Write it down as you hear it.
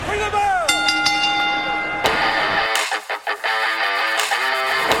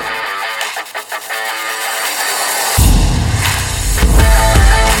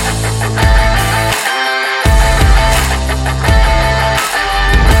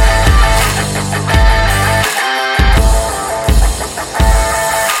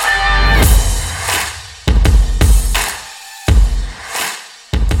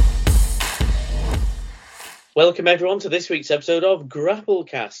Welcome everyone to this week's episode of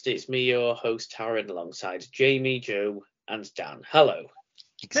Grapplecast. It's me, your host Taryn, alongside Jamie, Joe, and Dan. Hello.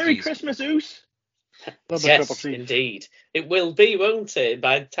 Merry Christmas, Oos. Yes, indeed. It will be, won't it?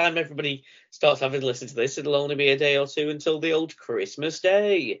 By the time everybody starts having to listen to this, it'll only be a day or two until the old Christmas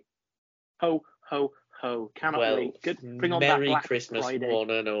day. Ho, ho, ho. Cannot wait. Good. Bring on Merry that Black Christmas, Friday.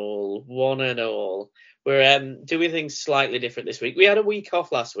 one and all. We're doing things slightly different this week. We had a week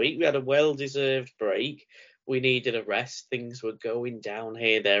off last week. We had a well-deserved break. We needed a rest. Things were going down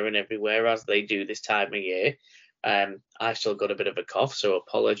here, there, and everywhere, as they do this time of year. I've still got a bit of a cough, so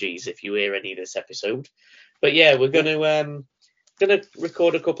apologies if you hear any of this episode. But yeah, we're gonna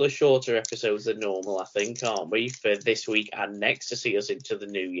record a couple of shorter episodes than normal, I think, aren't we, for this week and next to see us into the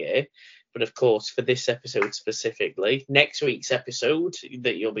new year. But of course, for this episode specifically, next week's episode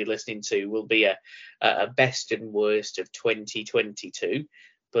that you'll be listening to will be a best and worst of 2022.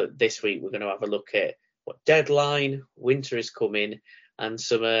 But this week we're going to have a look at what deadline, winter is coming, and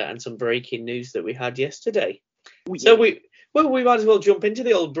some breaking news that we had yesterday. Ooh, yeah. So we might as well jump into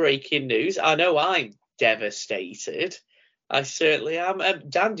the old breaking news. I know I'm devastated. I certainly am.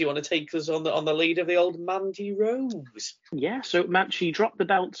 Dan, do you want to take us on the lead of the old Mandy Rose? Yeah, so she dropped the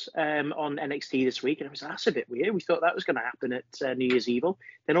belt on NXT this week, and it was that's a bit weird. We thought that was going to happen at New Year's Eve.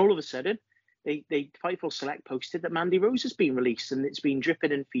 Then all of a sudden, they Fightful Select posted that Mandy Rose has been released, and it's been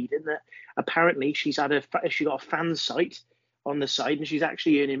dripping and feeding. That apparently she got a fan site on the side, and she's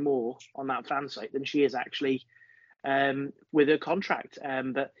actually earning more on that fan site than she is actually with her contract.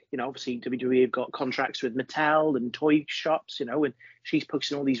 But obviously WWE have got contracts with Mattel and toy shops, and she's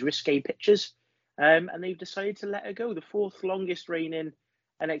posting all these risque pictures, and they've decided to let her go. The fourth longest reigning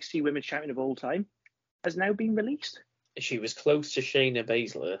NXT Women's Champion of all time has now been released. She was close to Shayna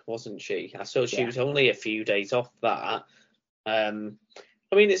Baszler, wasn't she? I saw she was only a few days off that. I mean,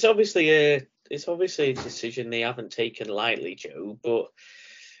 it's obviously a decision they haven't taken lightly, Joe. But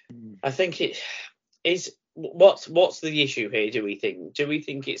I think it is. What's the issue here? Do we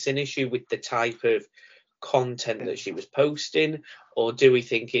think it's an issue with the type of content that she was posting, or do we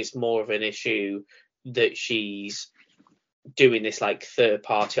think it's more of an issue that she's doing this like third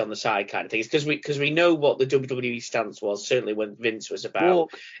party on the side kind of things? Because we know what the WWE stance was, certainly when Vince was about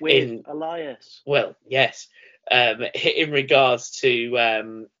Walk with Elias. Well, yes, in regards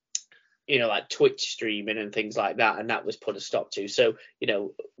to like Twitch streaming and things like that, and that was put a stop to. So,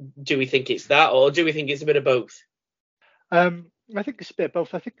 do we think it's that, or do we think it's a bit of both? I think it's a bit of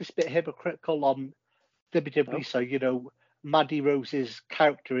both. I think it's a bit hypocritical on WWE. So, Mandy Rose's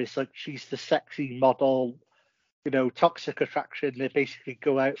character is like she's the sexy model, toxic attraction. They basically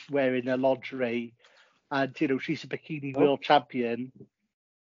go out wearing their lingerie, and she's a bikini world champion.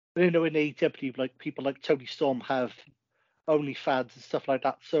 In AEW, like people like Tony Storm have OnlyFans and stuff like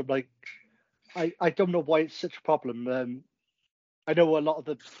that. So like, I don't know why it's such a problem. I know a lot of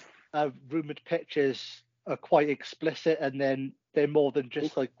the rumored pictures are quite explicit, and then they're more than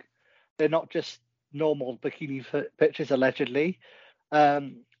just like, they're not just normal bikini pictures allegedly.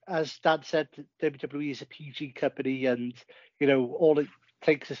 As Dan said, WWE is a PG company, and all it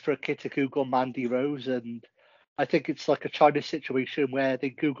takes is for a kid to Google Mandy Rose, and I think it's like a China situation where they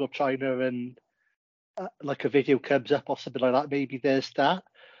Google China and like a video comes up or something like that. Maybe there's that.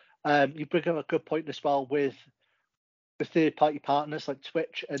 You bring up a good point as well with the third-party partners like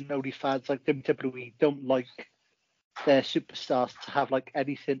Twitch and OnlyFans. Like WWE don't like their superstars to have like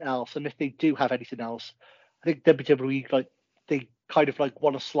anything else, and if they do have anything else, I think WWE like they kind of like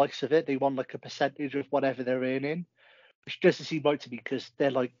want a slice of it. They want like a percentage of whatever they're earning, which doesn't seem right to me because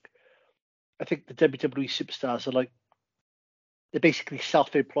they're like, I think the WWE superstars are like, they're basically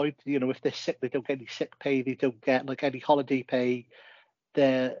self-employed. If they're sick, they don't get any sick pay. They don't get like any holiday pay.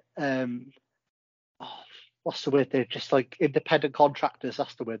 They're what's the word? They're just like independent contractors.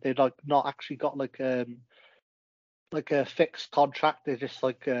 That's the word. They're like not actually got like a fixed contract. They're just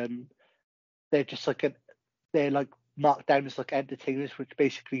like they're like marked down as like entertainers, which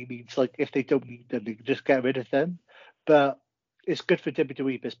basically means like if they don't need them, they can just get rid of them. But it's good for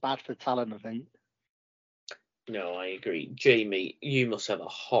WWE, but it's bad for talent, I think. No, I agree. Jamie, you must have a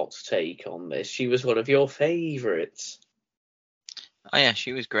hot take on this. She was one of your favourites. Oh yeah,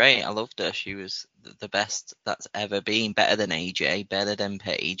 she was great. I loved her. She was the best that's ever been. Better than AJ, better than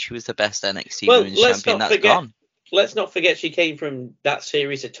Paige. She was the best NXT Women's Champion that's gone. Let's not forget she came from that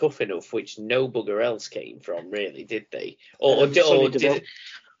series of Tough Enough, which no bugger else came from, really, did they? Or did it?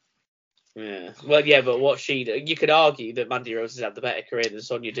 Yeah. Well, yeah, but you could argue that Mandy Rose has had the better career than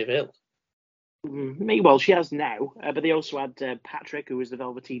Sonya Deville. Well, she has now, but they also had Patrick, who was the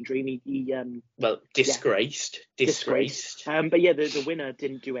Velveteen Dream. Disgraced. But yeah, the winner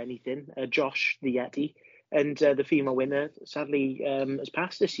didn't do anything. Josh the Yeti and the female winner sadly has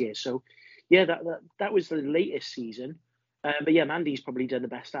passed this year. So yeah, that was the latest season. But yeah, Mandy's probably done the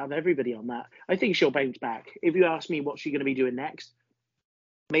best out of everybody on that. I think she'll bounce back. If you ask me what she's going to be doing next,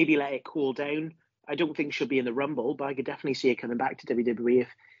 maybe let it cool down. I don't think she'll be in the Rumble, but I could definitely see her coming back to WWE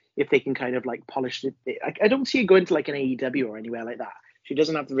if they can kind of like polish it. I don't see her going to like an AEW or anywhere like that. She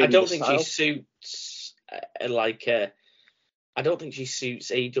doesn't have the really. I don't think she suits I don't think she suits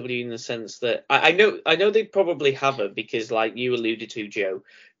AEW in the sense that I know they probably have her because, like you alluded to, Joe,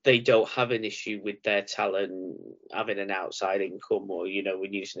 they don't have an issue with their talent having an outside income or, you know,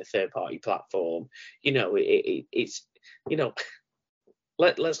 when using a third party platform. You know, it's, you know,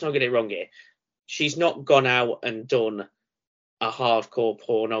 let's not get it wrong here. She's not gone out and done a hardcore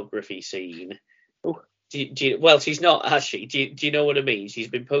pornography scene. Oh. Well, she's not, has she? Do you know what I mean? She's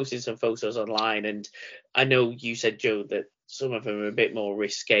been posting some photos online, and I know you said, Joe, that some of them are a bit more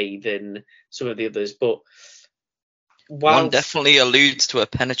risque than some of the others, but one definitely alludes to a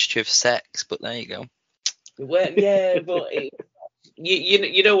penetrative sex, but there you go. Well, yeah, but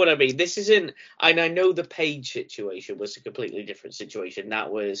you know what I mean. This isn't, and I know the Paige situation was a completely different situation.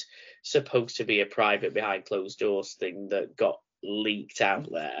 That was supposed to be a private behind closed doors thing that got leaked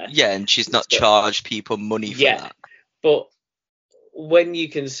out there. Yeah, and she's not charged people money for that. But when you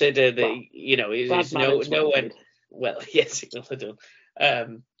consider that, you know, it's no one. Well, yes, I don't.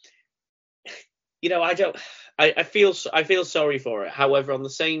 You know, I feel sorry for it. However, on the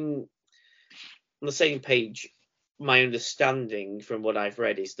same page, my understanding from what I've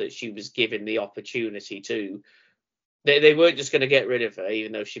read is that she was given the opportunity to. They weren't just going to get rid of her,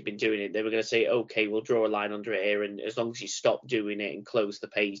 even though she'd been doing it. They were going to say, okay, we'll draw a line under it here, and as long as you stop doing it and close the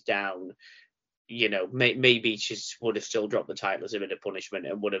page down, you know, maybe she would have still dropped the title as a bit of punishment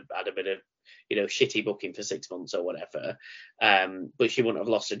and would have had a bit of, you know, shitty booking for 6 months or whatever. But she wouldn't have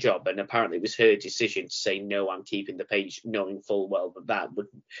lost her job. And apparently it was her decision to say, no, I'm keeping the page, knowing full well that would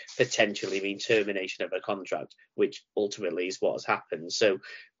potentially mean termination of her contract, which ultimately is what has happened. So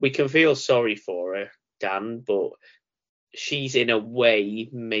we can feel sorry for her, Dan, but she's in a way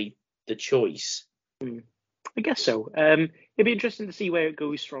made the choice. I guess so. It'd be interesting to see where it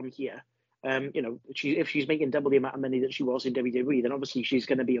goes from here. You know, if she's making double the amount of money that she was in WWE, then obviously she's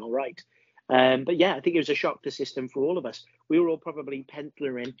going to be all right. But yeah, I think it was a shock to the system for all of us. We were all probably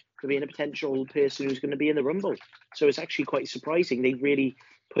penciling for being a potential person who's going to be in the Rumble. So it's actually quite surprising. They really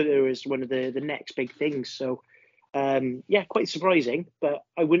put her as one of the next big things. So yeah, quite surprising. But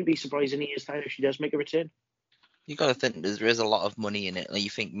I wouldn't be surprised in a year's time if she does make a return. You got to think there is a lot of money in it. Like, you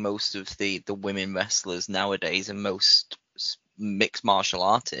think most of the women wrestlers nowadays and most mixed martial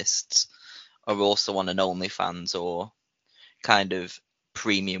artists are also on an OnlyFans or kind of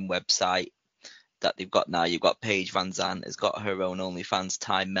premium website that they've got now. You've got Paige Van Zandt has got her own OnlyFans.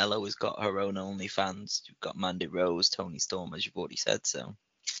 Ty Mello has got her own OnlyFans. You've got Mandy Rose, Toni Storm, as you've already said. So,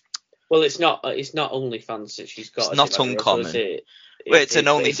 well, it's not OnlyFans that she's got. It's not uncommon. It's an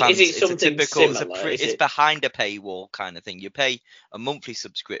OnlyFans. It's a typical. It's behind a paywall kind of thing. You pay a monthly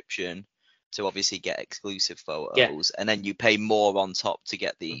subscription to obviously get exclusive photos, and then you pay more on top to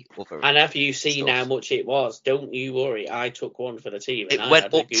get the other. And have you seen how much it was? Don't you worry. I took one for the team. And it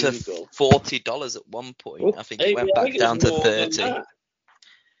went up to $40 at one point. Oh, I think it went back down to $30.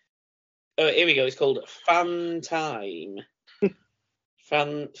 Oh, here we go. It's called Fan Time.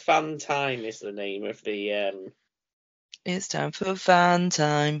 Fan Time is the name of the. It's time for Fan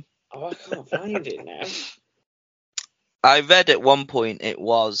Time. Oh, I can't find it now. I read at one point it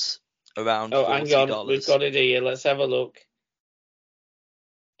was around $40. Hang on, we've got it here. Let's have a look.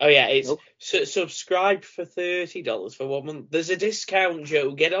 Oh yeah, it's subscribe for $30 for 1 month. There's a discount,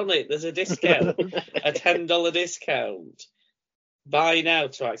 Joe. Get on it. There's a discount, a $10 discount. Buy now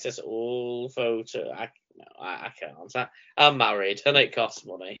to access all photo. I can't. I'm married and it costs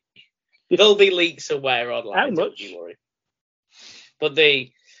money. There'll be leaks somewhere online. How much? Don't you worry. But I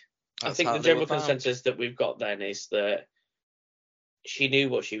think the general consensus that we've got then is that she knew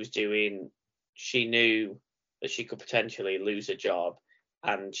what she was doing. She knew that she could potentially lose a job,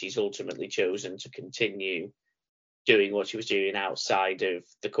 and she's ultimately chosen to continue doing what she was doing outside of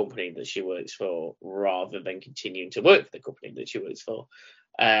the company that she works for, rather than continuing to work for the company that she works for.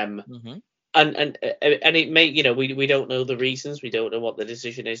 And it may, you know, we don't know the reasons. We don't know what the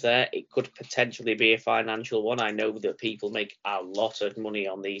decision is there. It could potentially be a financial one. I know that people make a lot of money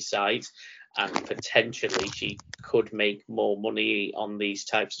on these sites, and potentially she could make more money on these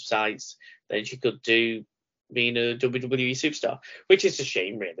types of sites than she could do being a WWE superstar, which is a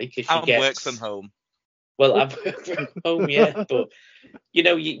shame, really, because she gets work from home. Well, I work from home, yeah, but you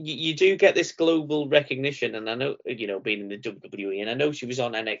know, you do get this global recognition, and I know, you know, being in the WWE, and I know she was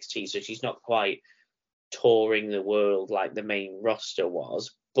on NXT, so she's not quite touring the world like the main roster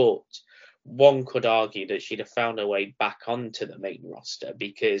was, but one could argue that she'd have found her way back onto the main roster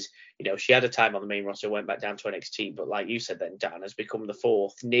because, she had a time on the main roster, went back down to NXT, but like you said then, Dan, has become the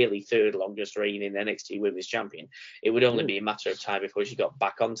fourth, nearly third longest reigning NXT Women's Champion. It would only be a matter of time before she got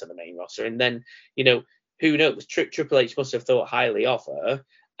back onto the main roster. And then, who knows? Triple H must have thought highly of her.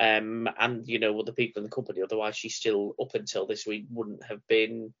 And, other people in the company, otherwise she still, up until this week, wouldn't have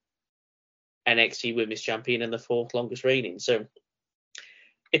been NXT Women's Champion and the fourth longest reigning. So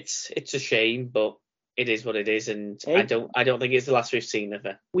it's a shame, but it is what it is, and hey, I don't think it's the last we've seen of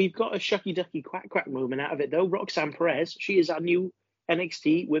her. We've got a shucky ducky quack quack moment out of it though. Roxanne Perez, she is our new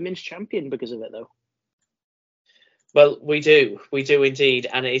NXT Women's Champion because of it though. Well, we do indeed.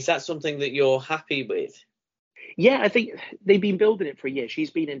 And is that something that you're happy with? Yeah, I think they've been building it for a year.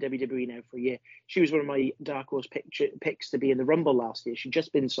 She's been in WWE now for a year. She was one of my Dark Horse picks to be in the Rumble last year. She'd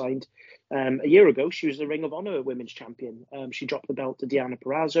just been signed a year ago. She was the Ring of Honor Women's Champion. She dropped the belt to Deonna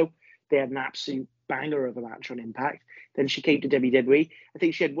Purrazzo. They had an absolute banger of a match on Impact. Then she came to WWE. I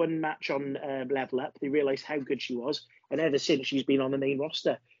think she had one match on Level Up. They realised how good she was. And ever since, she's been on the main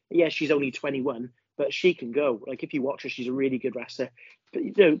roster. Yeah, she's only 21, but she can go. Like, if you watch her, she's a really good wrestler. But,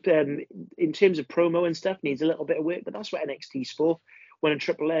 in terms of promo and stuff, needs a little bit of work, but that's what NXT's for. When not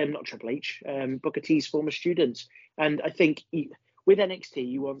Triple H, Booker T's former students. And I think with NXT,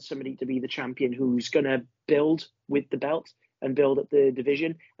 you want somebody to be the champion who's going to build with the belt and build up the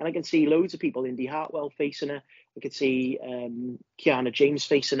division. And I can see loads of people, Indy Hartwell facing her. I could see Kiana James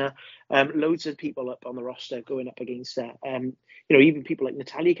facing her. Loads of people up on the roster going up against her. Even people like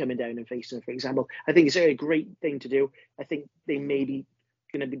Natalya coming down and facing her, for example. I think it's a great thing to do. I think they may be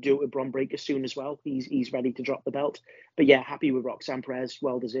going to do it with Bron Breakker soon as well. He's ready to drop the belt. But yeah, happy with Roxanne Perez.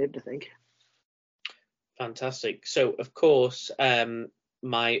 Well deserved, I think. Fantastic. So, of course,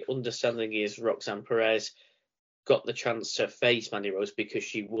 my understanding is Roxanne Perez got the chance to face Mandy Rose because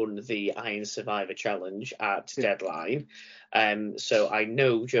she won the Iron Survivor Challenge at Deadline. So I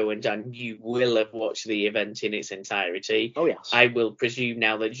know, Joe and Dan, you will have watched the event in its entirety. Oh, yes. I will presume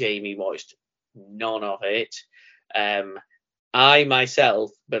now that Jamie watched none of it. I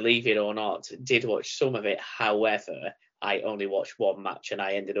myself, believe it or not, did watch some of it. However, I only watched one match and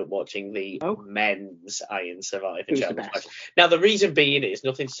I ended up watching the men's Iron Survivor Challenge match. Now, the reason being is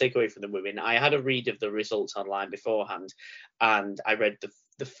nothing to take away from the women. I had a read of the results online beforehand and I read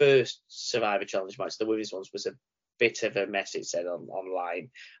the first Survivor Challenge match. The women's ones was a bit of a mess, it said online.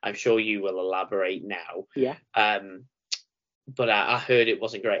 I'm sure you will elaborate now. Yeah. But I heard it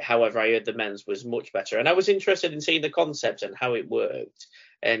wasn't great. However, I heard the men's was much better. And I was interested in seeing the concept and how it worked.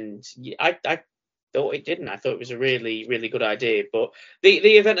 And I thought it didn't. I thought it was a really, really good idea. But the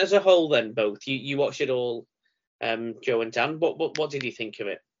event as a whole, then, both you watched it all, Joe and Dan. What did you think of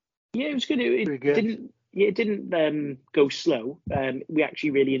it? Yeah, it was good. It didn't go slow. We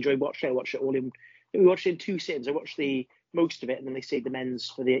actually really enjoyed watching it. I watched it all in. We watched it in two sittings. I watched the most of it, and then they saved the men's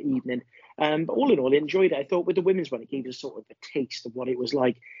for the evening. But all in all, I enjoyed it. I thought with the women's one, it gave us sort of a taste of what it was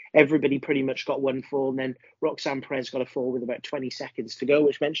like. Everybody pretty much got one fall, and then Roxanne Perez got a fall with about 20 seconds to go,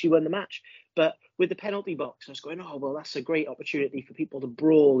 which meant she won the match. But with the penalty box, I was going, oh, well, that's a great opportunity for people to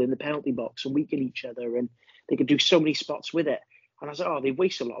brawl in the penalty box and weaken each other, and they could do so many spots with it. And I was like, oh, they've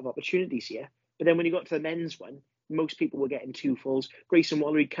wasted a lot of opportunities here. But then when you got to the men's one, most people were getting two falls. Grayson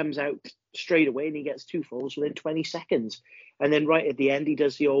Waller, he comes out straight away and he gets two falls within 20 seconds. And then right at the end, he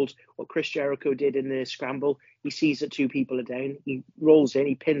does the old, what Chris Jericho did in the scramble. He sees that two people are down. He rolls in,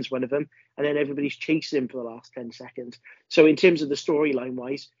 he pins one of them, and then everybody's chasing him for the last 10 seconds. So in terms of the storyline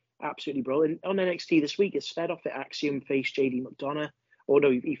wise, absolutely brilliant. On NXT this week, it's fed off at Axiom faced JD McDonough. Oh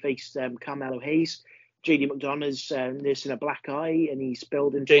no, he faced Carmelo Hayes. JD McDonough's nursing a black eye and he's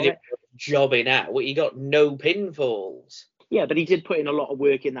building JD jobbing out. He got no pinfalls. Yeah, but he did put in a lot of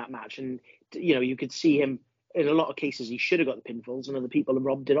work in that match, and you could see him in a lot of cases. He should have got the pinfalls, and other people have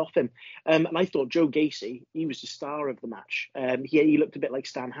robbed it off him. And I thought Joe Gacy, he was the star of the match. He looked a bit like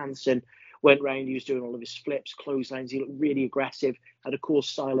Stan Hansen. Went round, he was doing all of his flips, clotheslines. He looked really aggressive, had a cool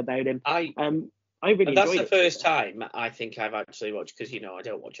style about him. I really enjoyed it. That's the first time I think I've actually watched, because I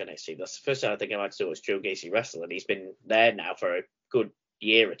don't watch NXT. That's the first time I think I've actually watched Joe Gacy wrestle, and he's been there now for a good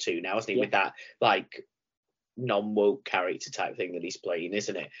year or two now, hasn't he? Yeah. With that like non-woke character type thing that he's playing,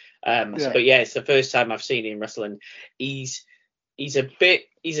 isn't it? But yeah, it's the first time I've seen him wrestling. He's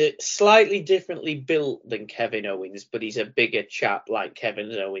a slightly differently built than Kevin Owens, but he's a bigger chap like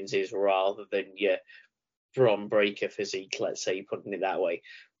Kevin Owens is, rather than your Bron Breakker physique, let's say, putting it that way.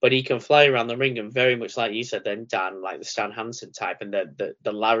 But he can fly around the ring, and very much like you said then, Dan, like the Stan Hansen type, and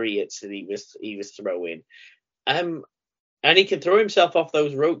the lariats that he was throwing. And he can throw himself off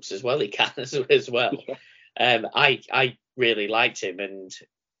those ropes as well. He can as well. Yeah. I really liked him, and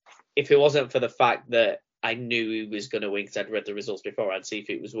if it wasn't for the fact that I knew he was going to win because I'd read the results before, I'd see if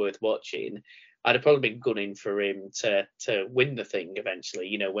it was worth watching. I'd have probably been gunning for him to win the thing eventually.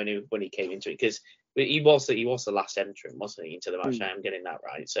 You know, when he came into it, because he was the last entrant, wasn't he, into the match? I am getting that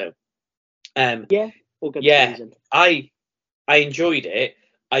right. So, yeah, all good. Yeah, I enjoyed it.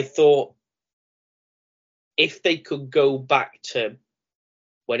 I thought if they could go back to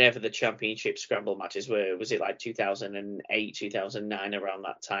whenever the championship scramble matches were, was it like 2008, 2009, around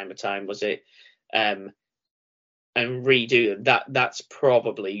that time was it? And redo them. That's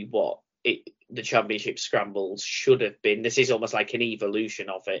probably what the championship scrambles should have been. This is almost like an evolution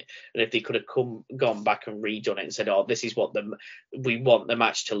of it. And if they could have gone back and redone it and said, "Oh, this is what we want the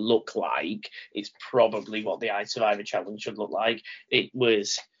match to look like," it's probably what the iSurvivor Challenge should look like. It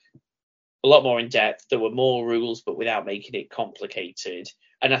was a lot more in depth. There were more rules, but without making it complicated.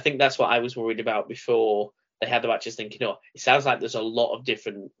 And I think that's what I was worried about before they had the matches, thinking, oh, it sounds like there's a lot of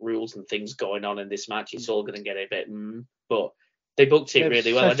different rules and things going on in this match. It's all going to get a bit, but they booked it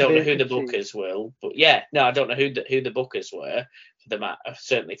really well. I don't know who the bookers will, but yeah, no, I don't know who the bookers were for the match,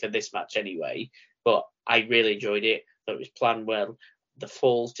 certainly for this match anyway. But I really enjoyed it. Thought it was planned well. The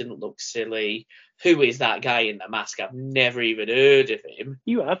falls didn't look silly. Who is that guy in the mask? I've never even heard of him.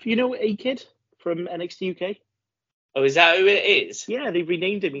 You have? You know A-Kid from NXT UK? Oh, is that who it is? Yeah, they've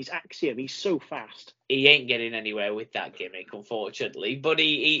renamed him. He's Axiom. He's so fast. He ain't getting anywhere with that gimmick, unfortunately. But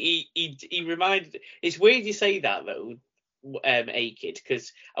he reminded. It's weird you say that though, A-Kid,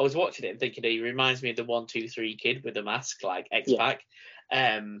 because I was watching it and thinking he reminds me of the 1-2-3 kid with the mask, like X-Pac.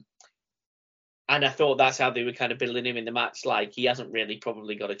 Yeah. And I thought that's how they were kind of building him in the match. Like, he hasn't really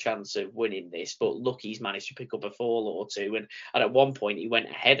probably got a chance of winning this, but look, he's managed to pick up a fall or two. And at one point, he went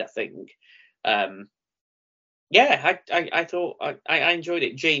ahead, I think. Yeah, I thought I enjoyed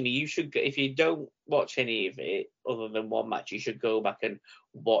it. Jamie, you should, if you don't watch any of it other than one match, you should go back and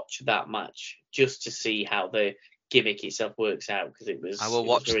watch that match just to see how the gimmick itself works out, because it was. I will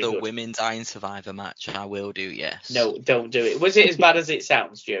watch the good. Women's Iron Survivor match, and I will do, yes. No, don't do it. Was it as bad as it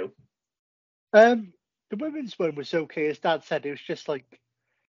sounds, Joe? The women's one was okay. As Dad said, it was like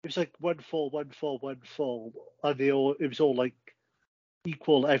 1 fall, 1 fall, 1 fall, and it was all like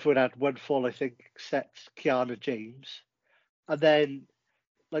equal. Everyone had 1 fall, I think, except Kiana James, and then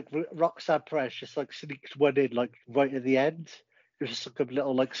like Roxanne Perez just like sneaked one in like right at the end. It was just like a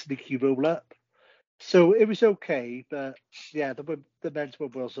little like sneaky roll up. So it was okay, but yeah, the men's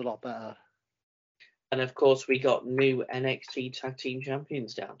one was a lot better. And of course, we got new NXT Tag Team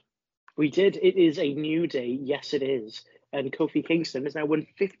Champions down. We did. It is a new day. Yes, it is. And Kofi Kingston has now won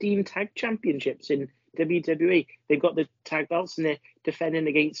 15 tag championships in WWE. They've got the tag belts and they're defending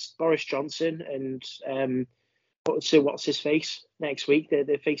against Boris Johnson and what's his face next week.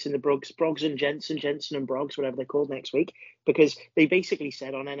 They're facing the Broggs and Jensen and Broggs, whatever they're called, next week, because they basically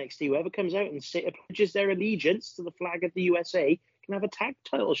said on NXT, whoever comes out and pledges their allegiance to the flag of the USA can have a tag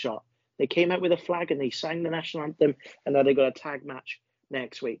title shot. They came out with a flag and they sang the national anthem, and now they got a tag match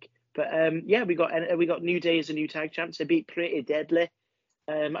next week. But yeah, we got New Day as a new tag champs. They beat Pretty Deadly.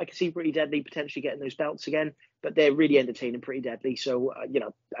 I can see Pretty Deadly potentially getting those belts again, but they're really entertaining Pretty Deadly. So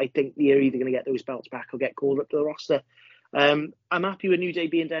I think they're either going to get those belts back or get called up to the roster. I'm happy with New Day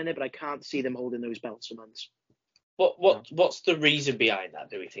being down there, but I can't see them holding those belts for months. What's the reason behind that?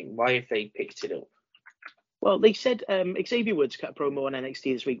 Do we think? Why have they picked it up? Well, they said Xavier Woods cut a promo on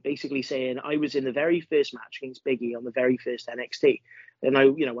NXT this week, basically saying, I was in the very first match against Big E on the very first NXT. And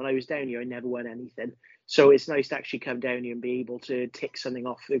when I was down here, I never won anything. So it's nice to actually come down here and be able to tick something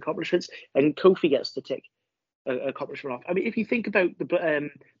off the accomplishments. And Kofi gets to tick an accomplishment off. I mean, if you think about the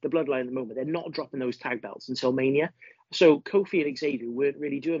Bloodline at the moment, they're not dropping those tag belts until Mania. So Kofi and Xavier weren't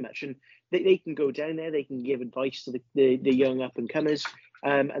really doing much. And they can go down there, they can give advice to the young up-and-comers,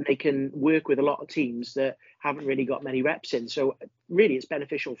 and they can work with a lot of teams that haven't really got many reps in. So really, it's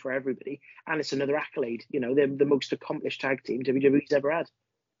beneficial for everybody. And it's another accolade. They're the most accomplished tag team WWE's ever had.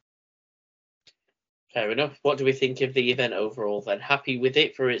 Fair enough. What do we think of the event overall then? Happy with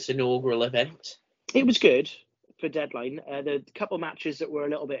it for its inaugural event? It was good for Deadline. The couple matches that were a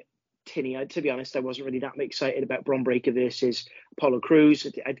little bit tinny, to be honest, I wasn't really that excited about Bron Breakker versus Apollo Crews.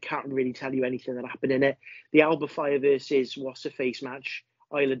 I can't really tell you anything that happened in it. The Alba Fire versus What's Her Face match,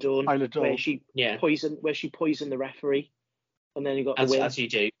 Isla Dawn, where she poisoned the referee, and then you got the win. As you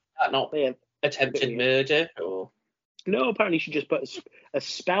do. That not attempted murder or? No, apparently she just put a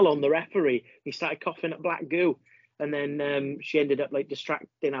spell on the referee. He started coughing up black goo, and then she ended up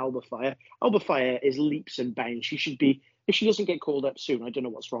distracting Alba Fire. Alba Fire is leaps and bounds. She should be, if she doesn't get called up soon, I don't know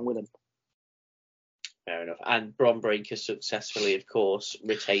what's wrong with him. Fair enough. And Bron Breakker successfully, of course,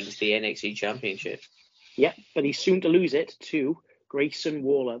 retains the NXT Championship. Yep, but he's soon to lose it to Grayson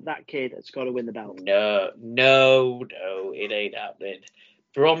Waller. That kid has got to win the belt. No, it ain't happening.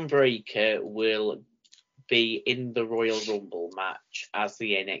 Bron Breakker will be in the Royal Rumble match as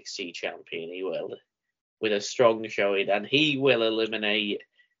the NXT champion. He will, with a strong showing, and he will eliminate.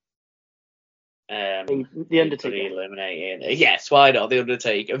 The Undertaker. Yes, why not? The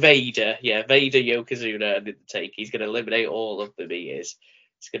Undertaker. Vader, Yokozuna, and Undertaker. He's going to eliminate all of them. He's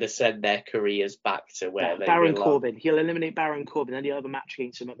going to send their careers back to where they Baron belong. Corbin. He'll eliminate Baron Corbin, then he'll have a match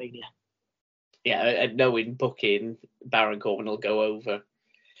against him at Mania. Yeah, and knowing booking, Baron Corbin will go over.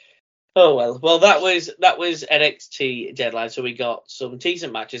 Oh well, that was NXT Deadline. So we got some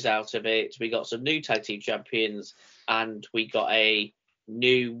decent matches out of it. We got some new tag team champions, and we got a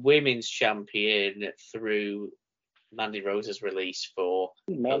new women's champion through Mandy Rose's release for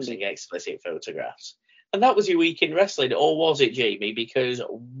posting explicit photographs. And that was your week in wrestling, or was it, Jamie? Because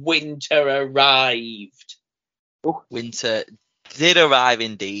winter arrived. Winter did arrive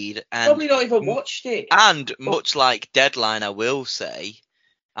indeed, and probably not even watched it. And much like Deadline, I will say,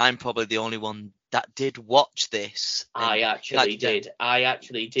 I'm probably the only one that did watch this. I actually did.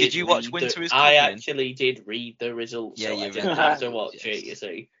 Did you watch Winter is Coming? I actually did read the results. Yeah, so I didn't have to watch it, you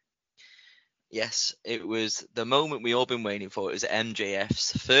see. Yes, it was the moment we all been waiting for. It was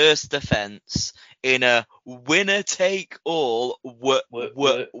MJF's first defense in a winner-take-all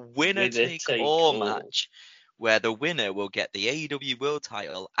winner-take-all match, where the winner will get the AEW World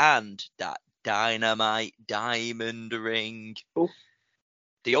Title and that Dynamite Diamond Ring. Oh.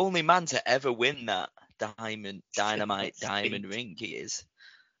 The only man to ever win that Dynamite Diamond Ring, he is.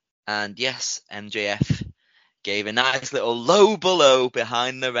 And yes, MJF gave a nice little low blow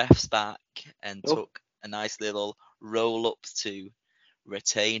behind the ref's back and took a nice little roll up to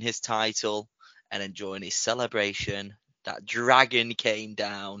retain his title and enjoying his celebration. That dragon came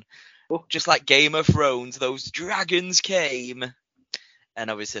down. Just like Game of Thrones, those dragons came. And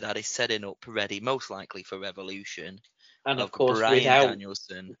obviously that is setting up ready, most likely for Revolution. And of course, Bryan without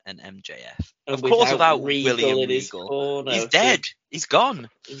Danielson and MJF. And of course, without Regal William Regal. Corner, he's dead. He's gone.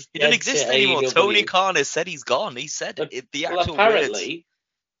 He doesn't exist anymore. AEW. Tony Khan has said he's gone. He said the actual apparently,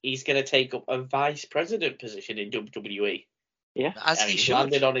 he's going to take up a vice president position in WWE. Yeah, as he should.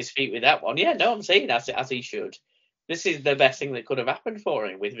 Landed on his feet with that one. Yeah, no, I'm saying as he should. This is the best thing that could have happened for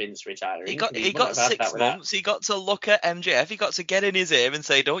him with Vince retiring. He got 6 months. He got to look at MJF. He got to get in his ear and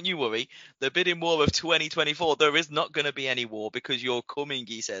say, "Don't you worry. The bidding war of 2024, there is not going to be any war because you're coming."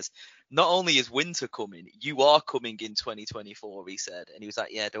 He says, "Not only is winter coming, you are coming in 2024." He said, and he was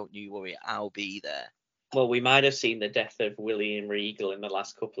like, "Yeah, don't you worry. I'll be there." Well, we might have seen the death of William Regal in the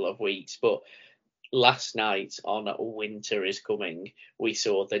last couple of weeks, but last night on Winter is Coming, we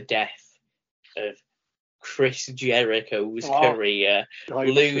saw the death of Chris Jericho's career,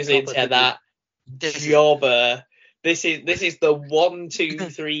 losing to that jobber. This is the 1, 2,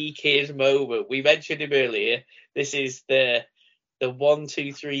 3 kid moment. We mentioned him earlier. This is the 1,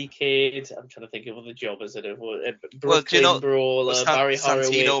 2, 3 kid. I'm trying to think of other jobbers that have Brooklyn Brawler, Barry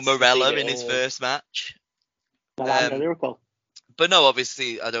Santino Horowitz, Marella in his first match. But no,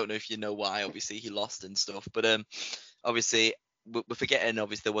 obviously, I don't know if you know why. Obviously, he lost and stuff. But obviously, we're forgetting.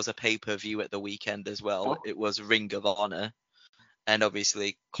 Obviously, there was a pay-per-view at the weekend as well. It was Ring of Honor, and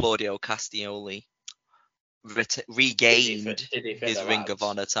obviously Claudio Castagnoli regained his Ring of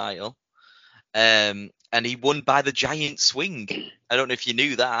Honor title. And he won by the giant swing. I don't know if you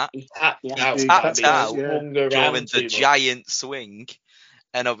knew that. He tapped out during the giant swing.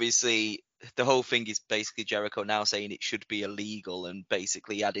 And obviously, the whole thing is basically Jericho now saying it should be illegal, and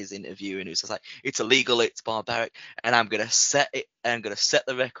basically he had his interview and it was just like, it's illegal, it's barbaric, and I'm gonna set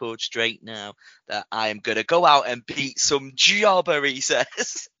the record straight now that I am gonna go out and beat some jobber, he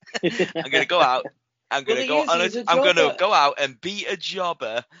says. I'm gonna go out and beat a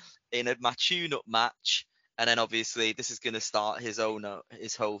jobber in my tune-up match, and then obviously this is gonna start his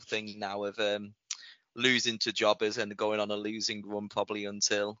whole thing now of losing to jobbers and going on a losing run probably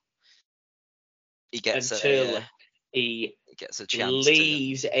until he gets a chance.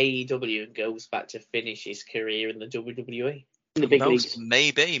 Leaves AEW and goes back to finish his career in the WWE. In the big leagues.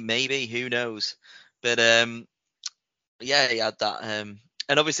 Maybe, who knows? But yeah, he had that. And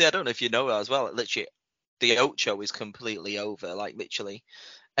obviously, I don't know if you know as well. Literally, the Ocho is completely over. Like literally,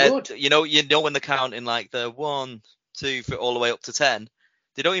 you know when they're counting like the 1, 2, 3, all the way up to 10.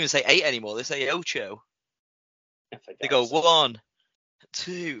 They don't even say 8 anymore. They say Ocho. They go 1,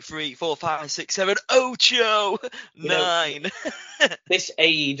 2, 3, 4, 5, 6, 7, Ocho, 9. This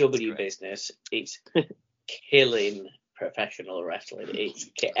AEW business, it's killing professional wrestling.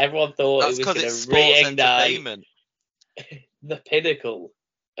 Everyone thought That's it was because going it's to sports reignite entertainment. the pinnacle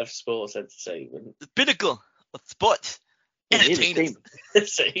of sports entertainment. The pinnacle of sports entertainment.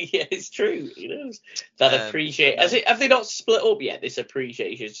 So, yeah, it's true. Have they not split up yet? This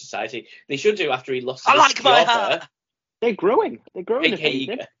appreciation society. They should do after he lost. I like my hat. They're growing. They're growing.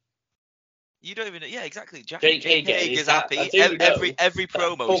 You don't even. Yeah, exactly. Jake Hager is happy. Every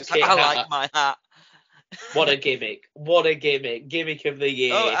promo, just like, I like my hat. What a gimmick! What a gimmick! Gimmick of the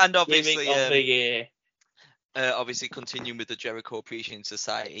year. Oh, and obviously, gimmick of the year. Obviously, continuing with the Jericho Appreciation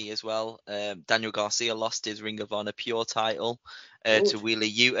Society as well. Daniel Garcia lost his Ring of Honor Pure title to Wheeler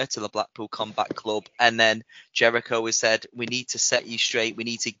Yuta to the Blackpool Combat Club, and then Jericho has said, "We need to set you straight. We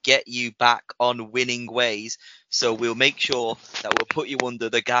need to get you back on winning ways. So we'll make sure that we'll put you under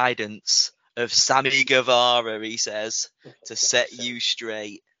the guidance of Sammy Guevara," he says, "to set you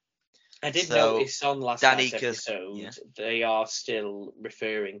straight." I did notice on last night's episode, yeah, they are still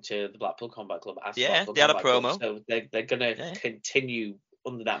referring to the Blackpool Combat Club as Blackpool they had Combat a promo. Club, so they're going to continue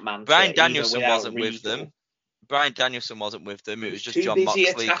under that mantra. Brian Danielson wasn't with them. Brian Danielson wasn't with them. It was just John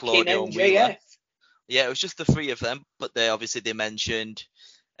Moxley, Claudio, and Wheeler. Yeah, it was just the three of them. But they mentioned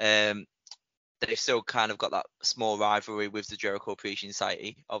they've still kind of got that small rivalry with the Jericho Appreciation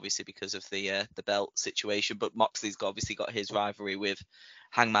Society, obviously because of the belt situation. But Moxley's obviously got his rivalry with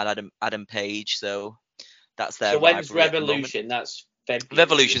Hangman Adam Page, so that's their. So when's Revolution? That's February.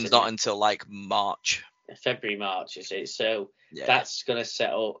 Revolution's not until like March. February, March, is it? So that's going to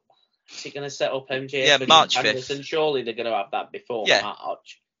set up. Is it going to set up MJF? Yeah, March 5th. And surely they're going to have that before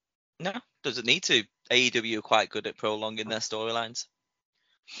March. No, doesn't need to. AEW are quite good at prolonging their storylines.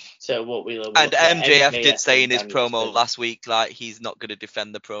 So what we'll and MJF did say in his promo last week, like he's not going to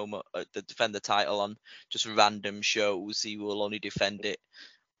defend the title on just random shows. He will only defend it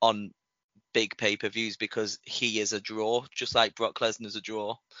on big pay-per-views because he is a draw, just like Brock Lesnar's a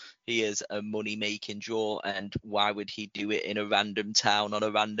draw. He is a money-making draw, and why would he do it in a random town on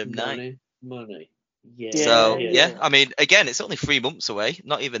a random night? Money. Yeah. So I mean, again, it's only 3 months away.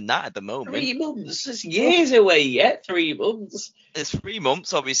 Not even that at the moment. 3 months. It's years away yet. 3 months. It's 3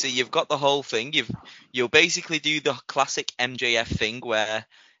 months. Obviously, you've got the whole thing. You'll basically do the classic MJF thing where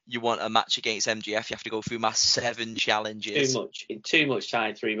you want a match against MJF, you have to go through my 7 challenges. Too much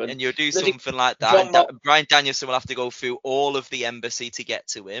time. 3 months. And you'll do something like that. And Brian Danielson will have to go through all of the embassy to get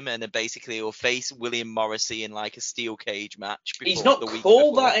to him, and then basically he'll face William Morrissey in like a steel cage match. He's not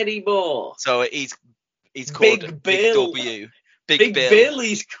called that anymore. So he's called Big Bill. Big Bill.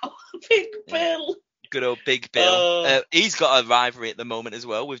 He's called Big Bill. Good old Big Bill. He's got a rivalry at the moment as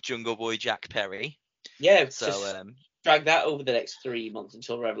well with Jungle Boy Jack Perry. Yeah. So drag that over the next 3 months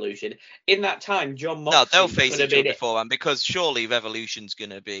until Revolution. In that time, John Moxley. No, they'll face each other beforehand because surely Revolution's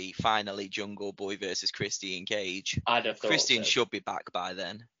going to be finally Jungle Boy versus Christian Cage. I'd have thought Christian should be back by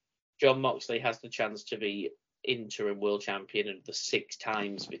then. John Moxley has the chance to be interim world champion of the 6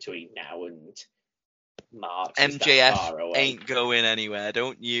 times between now and March. MJF ain't going anywhere.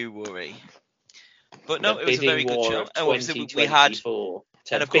 Don't you worry. But no, it was a very good show. And obviously we had,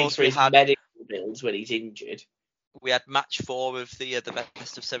 and of course we had medical bills when he's injured. We had match 4 of the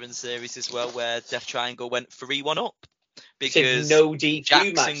best of 7 series as well, where Death Triangle went 3-1 up because no DQ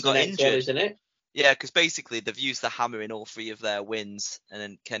Jackson match got injured, isn't it? Yeah, because basically they've used the hammer in all 3 of their wins, and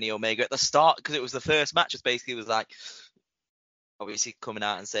then Kenny Omega at the start, because it was the first match, just basically was like, obviously coming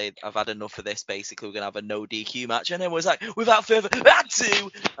out and saying, I've had enough of this, basically we're going to have a no DQ match, and then was like, without further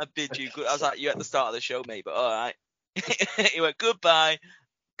ado, I bid you good. I was like, you're at the start of the show, mate, but all right. He went, goodbye,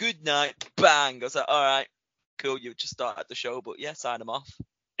 good night, bang. I was like, all right. Cool, you just started the show, but yeah, sign them off.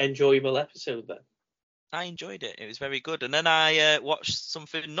 Enjoyable episode then. I enjoyed it. It was very good. And then I watched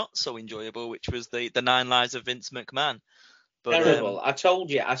something not so enjoyable, which was the 9 Lives of Vince McMahon. But, terrible. I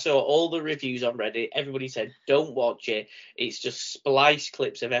told you, I saw all the reviews on Reddit. Everybody said, don't watch it. It's just spliced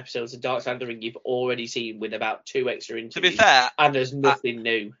clips of episodes of Dark Side of the Ring you've already seen with about 2 extra interviews. To be fair, and there's nothing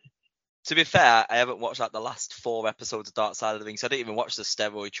new. To be fair, I haven't watched like the last 4 episodes of Dark Side of the Ring, so I didn't even watch the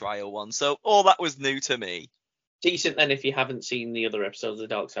steroid trial one. So all that was new to me. Decent then if you haven't seen the other episodes of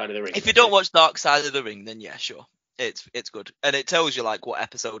Dark Side of the Ring. If you don't watch Dark Side of the Ring, then yeah, sure. It's good. And it tells you like what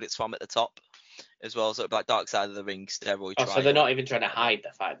episode it's from at the top as well. So like Dark Side of the Ring, steroid trial. So they're not even trying to hide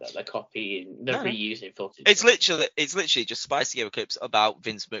the fact that they're copying, they're reusing footage. It's literally just spiced together clips about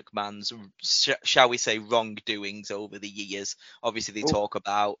Vince McMahon's, shall we say, wrongdoings over the years. Obviously they talk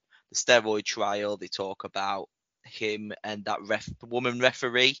about the steroid trial, they talk about him and that woman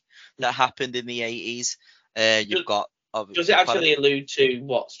referee that happened in the 80s. You've got Does it actually allude to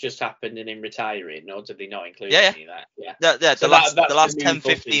what's just happened in him retiring, or did they not include Yeah, any of that? Yeah. Yeah, So the that's last the new 10,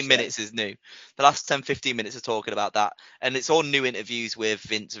 15 footage minutes is new. The last 10, 15 minutes are talking about that. And it's all new interviews with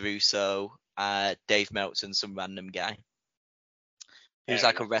Vince Russo, Dave Meltzer, and some random guy who's Fair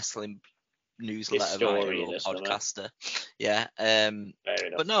like a enough. wrestling newsletter writer Historian or or something. podcaster. Yeah. Fair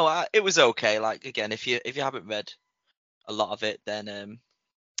enough. But no, it was okay. Like, again, if you haven't read a lot of it, then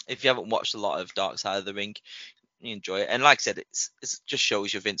if you haven't watched a lot of Dark Side of the Ring, you enjoy it. And like I said, it just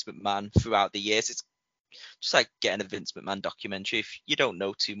shows you Vince McMahon throughout the years. It's just like getting a Vince McMahon documentary. If you don't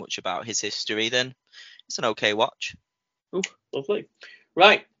know too much about his history, then it's an okay watch. Oh, lovely.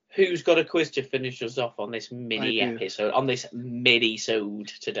 Right, who's got a quiz to finish us off on this mini I do. episode, on this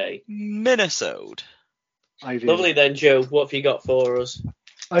mini-sode today? Minnesota. I do. Lovely then, Joe. What have you got for us?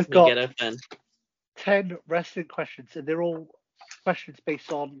 I've Let me got get a pen. 10 wrestling questions, and they're all questions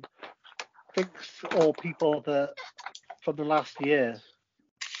based on things or people that from the last year.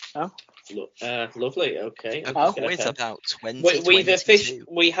 Lovely. Okay. A I'm just gonna quiz pen. about 2022.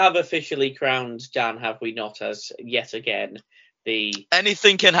 We have officially crowned Dan, have we not, as yet again the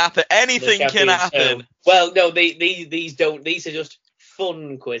Anything can happen. Anything can champion. happen. So, well, no, these don't. These are just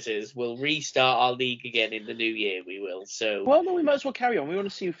fun quizzes. We'll restart our league again in the new year. We will. So. Well, no, we might as well carry on. We want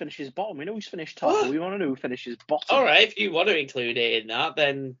to see who finishes bottom. We know who's finished top, but we want to know who finishes bottom. All right, if you want to include it in that,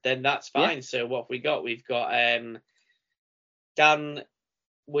 then that's fine. Yeah. So what have we got? We've got Dan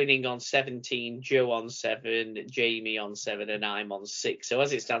winning on 17, Joe on 7, Jamie on 7, and I'm on 6. So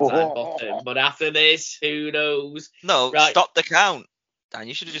as it stands, I'm bottom. But after this, who knows? No, right. Stop the count. Dan,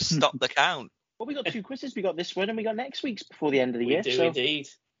 you should have just stopped the count. Well, we got 2 quizzes. We got this one and we got next week's before the end of the year. We do indeed.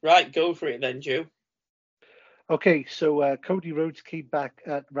 Right, go for it then, Joe. Okay, so Cody Rhodes came back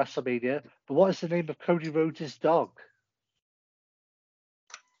at WrestleMania, but what is the name of Cody Rhodes' dog?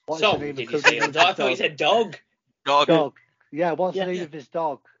 What is the name of Cody Rhodes' dog? I thought you said dog. Dog. Yeah, what's the name of his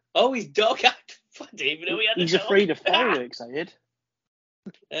dog? Oh, his dog. I didn't even know he had a dog. He's afraid of fireworks, I heard.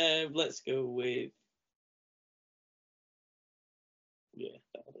 Let's go with... Yeah,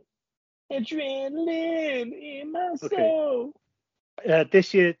 that'll do. Adrenaline in my soul. Okay.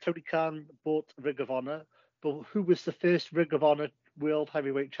 This year, Tony Khan bought Ring of Honor, but who was the first Ring of Honor World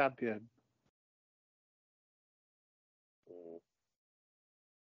Heavyweight Champion?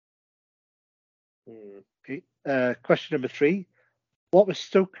 Okay. Question number 3. What was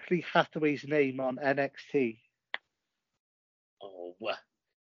Stokely Hathaway's name on NXT? Oh,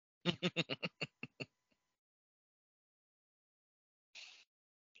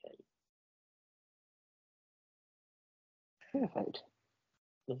 Perfect.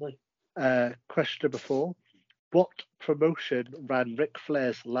 Lovely. Question number 4. What promotion ran Ric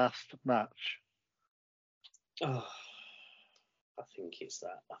Flair's last match? Oh, I think it's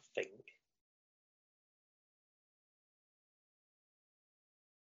that. I think.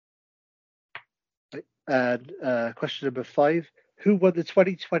 And question number 5. Who won the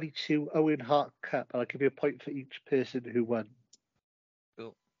 2022 Owen Hart Cup? And I'll give you a point for each person who won.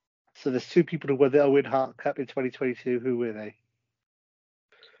 Cool. So there's 2 people who won the Owen Hart Cup in 2022. Who were they?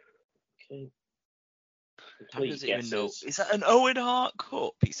 Okay. How does it even know? Is that an Owen Hart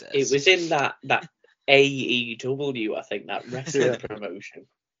Cup? He says. It was in that AEW, I think, that wrestling promotion.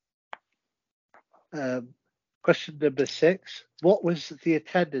 Question number 6. What was the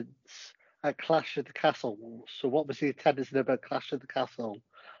attendance at Clash of the Castle? So what was the attendance number at Clash of the Castle?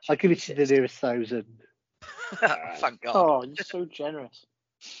 I'll give it to the nearest 1,000. Thank God. Oh, you're so generous.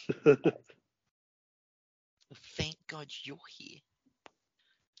 Thank God you're here.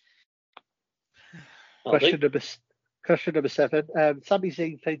 Question number 7. Sami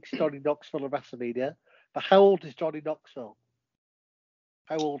Zayn thinks Johnny Knoxville at WrestleMania, but how old is Johnny Knoxville?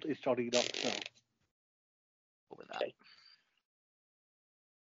 How old is Johnny Knoxville? Okay.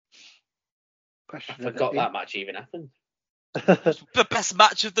 Question I forgot that match even happened. The best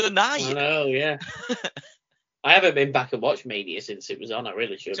match of the night. I know, yeah. I haven't been back and watched Mania since it was on. I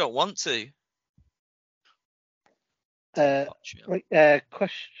really should. I don't want to.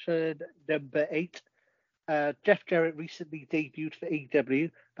 Question number 8. Jeff Jarrett recently debuted for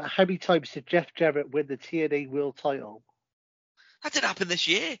AEW, but how many times did Jeff Jarrett win the TNA World Title? That didn't happen this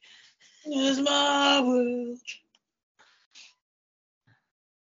year. It's my world.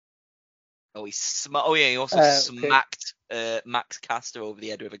 Oh, he also smacked Max Caster over the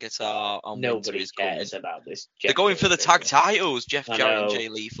head with a guitar on Nobody cares about this. They're going for the tag titles, Jeff Jarrett and Jay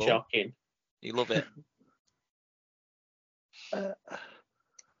Lethal. Shocking. You love it.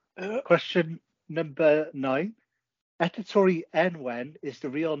 Question number 9. Ettore Enwen is the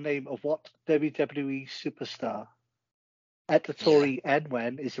real name of what WWE superstar? Etatori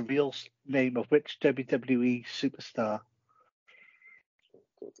Enwen is the real name of which WWE superstar?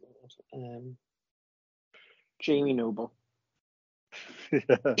 Good Lord. Jamie Noble.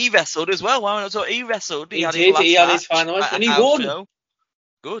 He wrestled as well. Why not? He wrestled. He had did, he had his match final match, at and a he house won. show.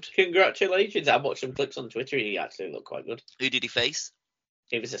 Good. Congratulations. I watched some clips on Twitter. He actually looked quite good. Who did he face?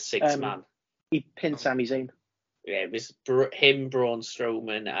 He was a six-man. He pinned Sami Zayn. Yeah, it was him, Braun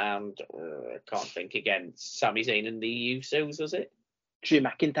Strowman, and I can't think again. Sami Zayn and the Usos, was it? Drew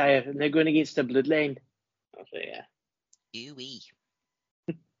McIntyre, and they're going against the Bloodline. Yeah. Yui.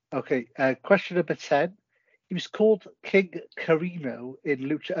 Okay, question number 10. He was called King Carino in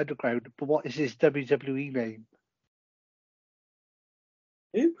Lucha Underground, but what is his WWE name?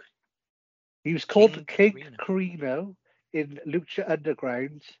 Who? He was called King King Carino in Lucha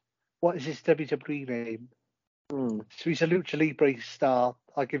Underground. What is his WWE name? So he's a Lucha Libre star.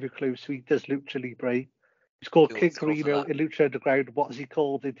 I'll give you a clue. So he does Lucha Libre. He's called Cool, King let's go for Carino that. in Lucha Underground. What is he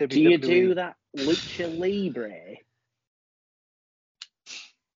called in WWE? Do you do that Lucha Libre?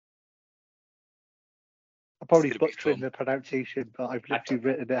 I'm probably It's gonna be butchering fun. the pronunciation, but I've literally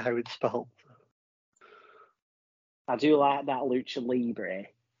written it how it's spelled. I do like that Lucha Libre.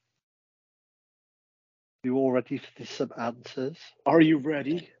 You all ready for some answers? Are you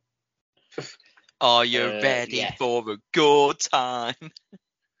ready? Are you ready yeah. for a good time?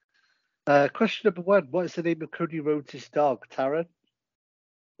 Question number 1. What is the name of Cody Rhodes' dog, Taryn?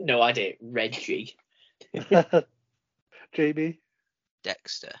 No idea. Reggie. Jamie?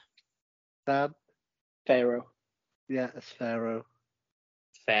 Dexter. Dan? Pharaoh. Yeah, it's Pharaoh.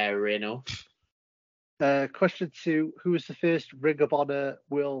 Fair enough. Question 2. Who was the first Ring of Honor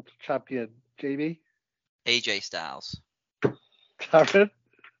World Champion? Jamie? AJ Styles. Taryn?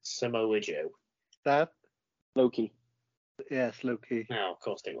 Samoa Joe. Dan? Loki. Yes, Loki. Oh, of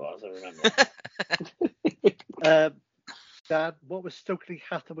course it was. I remember. Dan, what was Stokely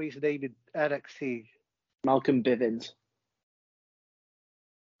Hathaway's name in NXT? Malcolm Bivens.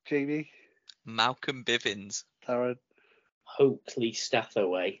 Jamie? Malcolm Bivens. Taryn? Oakley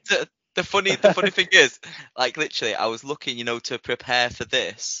Stathaway. The funny thing is, like literally, I was looking, to prepare for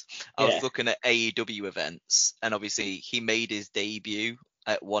this. I was looking at AEW events, and obviously he made his debut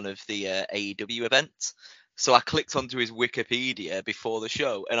at one of the AEW events. So I clicked onto his Wikipedia before the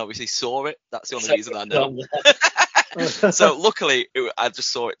show, and obviously saw it. That's the only reason I know. So luckily, I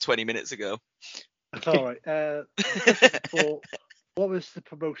just saw it 20 minutes ago. All right. What was the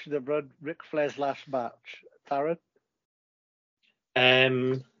promotion that run Ric Flair's last match? Taryn?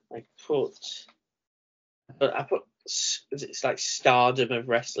 I put it's like Stardom of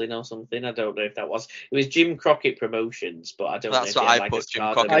Wrestling or something. I don't know if that was. It was Jim Crockett Promotions, but I don't That's know. what If I like put, a Jim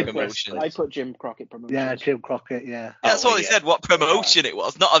Stardom Crockett of Promotions. Wrestling. I put Jim Crockett Promotions. Yeah, Jim Crockett, yeah. That's what it said. What promotion it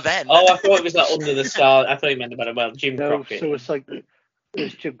was, not event. Oh, I thought it was like under the star. I thought you meant about Jim Crockett. So it's like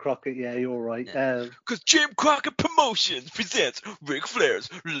it's Jim Crockett. Yeah, you're right. Because Jim Crockett Promotions presents Ric Flair's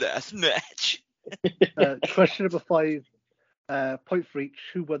last match. Question number 5. Point for each.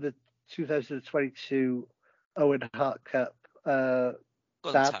 Who won the 2022 Owen Hart Cup? Well,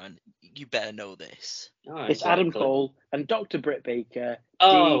 Dan? Taryn, you better know this. Oh, It's Adam exactly. Cole and Dr. Britt Baker.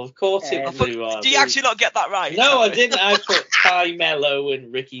 Oh, of course it um, blew. Do you actually not get that right? No, I Taryn? didn't. I put Ty Mello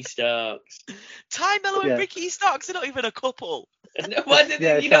and Ricky Starks. Ty Mello Yeah. and Ricky Starks are not even a couple. Why did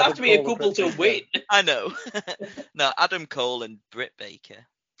Yeah, you it's don't have Adam to be a Cole and couple Britt to win? I know. No, Adam Cole and Britt Baker.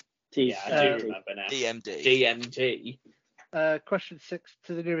 Yeah, I do remember now. DMD. DMT. Question 6.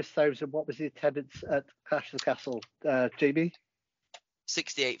 To the nearest 1,000, what was the attendance at Clash of the Castle? Jamie?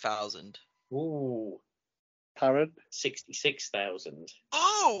 68,000. Ooh, Taryn? 66,000.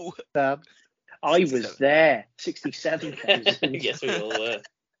 Oh! Dan? I was there. 67,000. Yes, we all were.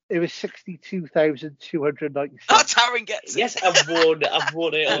 It was 62,296. Oh, Taryn gets it. Yes, I've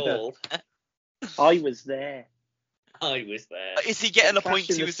won it all. I was there. I was there. Is he getting a Clash point?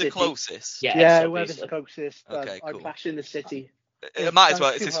 in He the was the City. closest. Yes, Yeah, whoever's obviously. closest. Okay, I'm cool. Clash in the City. It might as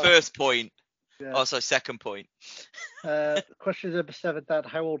well. That's It's his too hard. first point. Yeah. Oh, sorry, second point. Question number 7, Dan.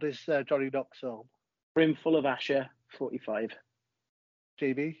 How old is Johnny Knoxville? Brim full of Asher, 45.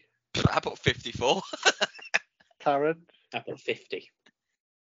 Jamie? I put 54. Taryn? I put 50.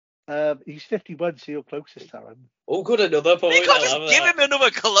 He's 51, so you're closest, Taryn. Oh, good, another point. You can't I just love give that. him another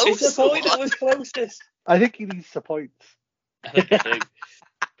close. It's the point that was closest. I think he needs the points. I think I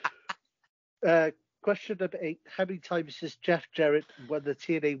do. Question number 8. How many times has Jeff Jarrett won the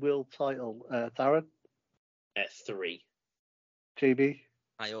TNA World title? Darren? 3. Jamie?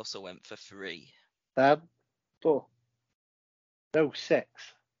 I also went for 3. Dan? 4. No, 6.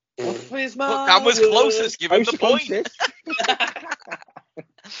 Off is Look, Dan was closest. Give him the point.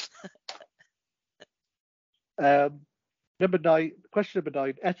 Question number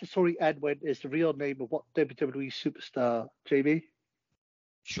 9. Etosuri Edwin is the real name of what WWE superstar? Jamie?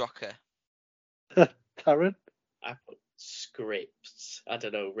 Shocker. Taryn? I put scripts. I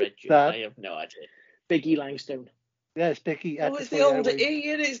don't know, Reggie. Dan? I have no idea. Biggie Langstone. Yeah, it's Biggie. Oh, it's the Etosuri old Edwin.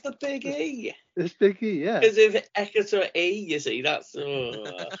 E, and it's the big E. It's Biggie, yeah. Because if Ekator E, you see, that's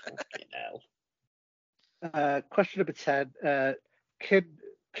fucking hell. Question number 10.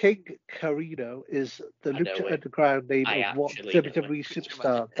 King Carino is the I know Lucha it. Underground name I of what actually know WWE it.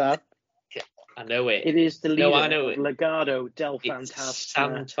 superstar? Dan? I know it. It is the leader No, I know of it. Legado del It's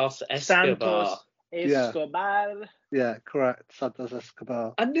Fantasma. Santos Escobar. Escobar. Yeah, correct. Santos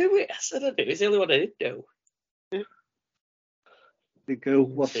Escobar. I knew it. I said I knew it. It's the only one I didn't know. There you go.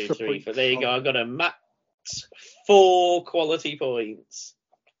 1, What's 2, the 3, point? 4. There you go. I got a max 4 quality points.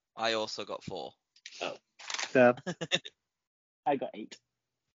 I also got 4. Dan? I got 8.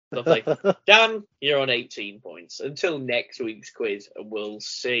 Lovely. Dan, you're on 18 points. Until next week's quiz, and we'll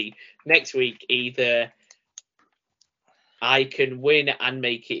see. Next week, either I can win and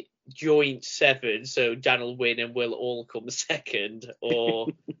make it joint 7, so Dan will win and we'll all come second, or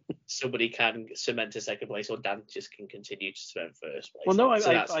somebody can cement a second place, or Dan just can continue to cement first place. Well, no, So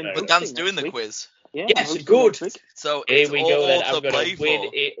I'm that's fair hosting But enough. Dan's doing the next week. quiz. Yeah, Yes, I'm hosting good. next week. So Here it's we go all then. to I'm going play to win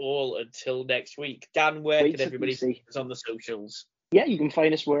for. it all until next week. Dan, where Wait can till everybody you see. find us on the socials? Yeah, you can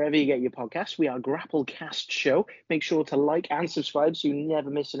find us wherever you get your podcasts. We are Grapplecast Show. Make sure to like and subscribe so you never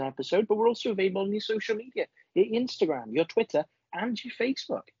miss an episode. But we're also available on your social media, your Instagram, your Twitter, and your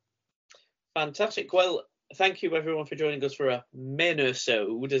Facebook. Fantastic. Well, thank you everyone for joining us for a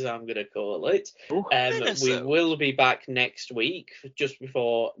minisode, as I'm going to call it. Oh, We Minisode. will be back next week, just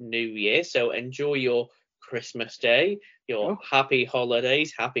before New Year. So enjoy your Christmas Day, your happy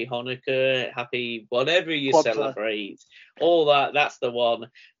holidays, happy Hanukkah, happy whatever you Kwanzaa. celebrate. All that, that's the one.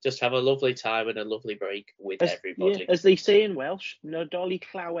 Just have a lovely time and a lovely break with everybody. as they say in Welsh, Nadolig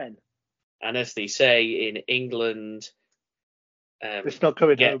Llawen. And as they say in England, It's not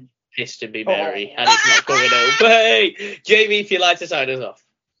coming get home. pissed and be merry, and it's not going home. But hey, Jamie, if you'd like to sign us off.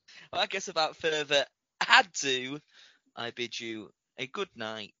 Well, I guess without further ado, I bid you a good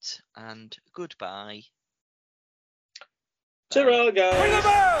night and goodbye. Ta-ra,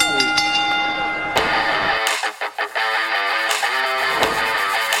 guys.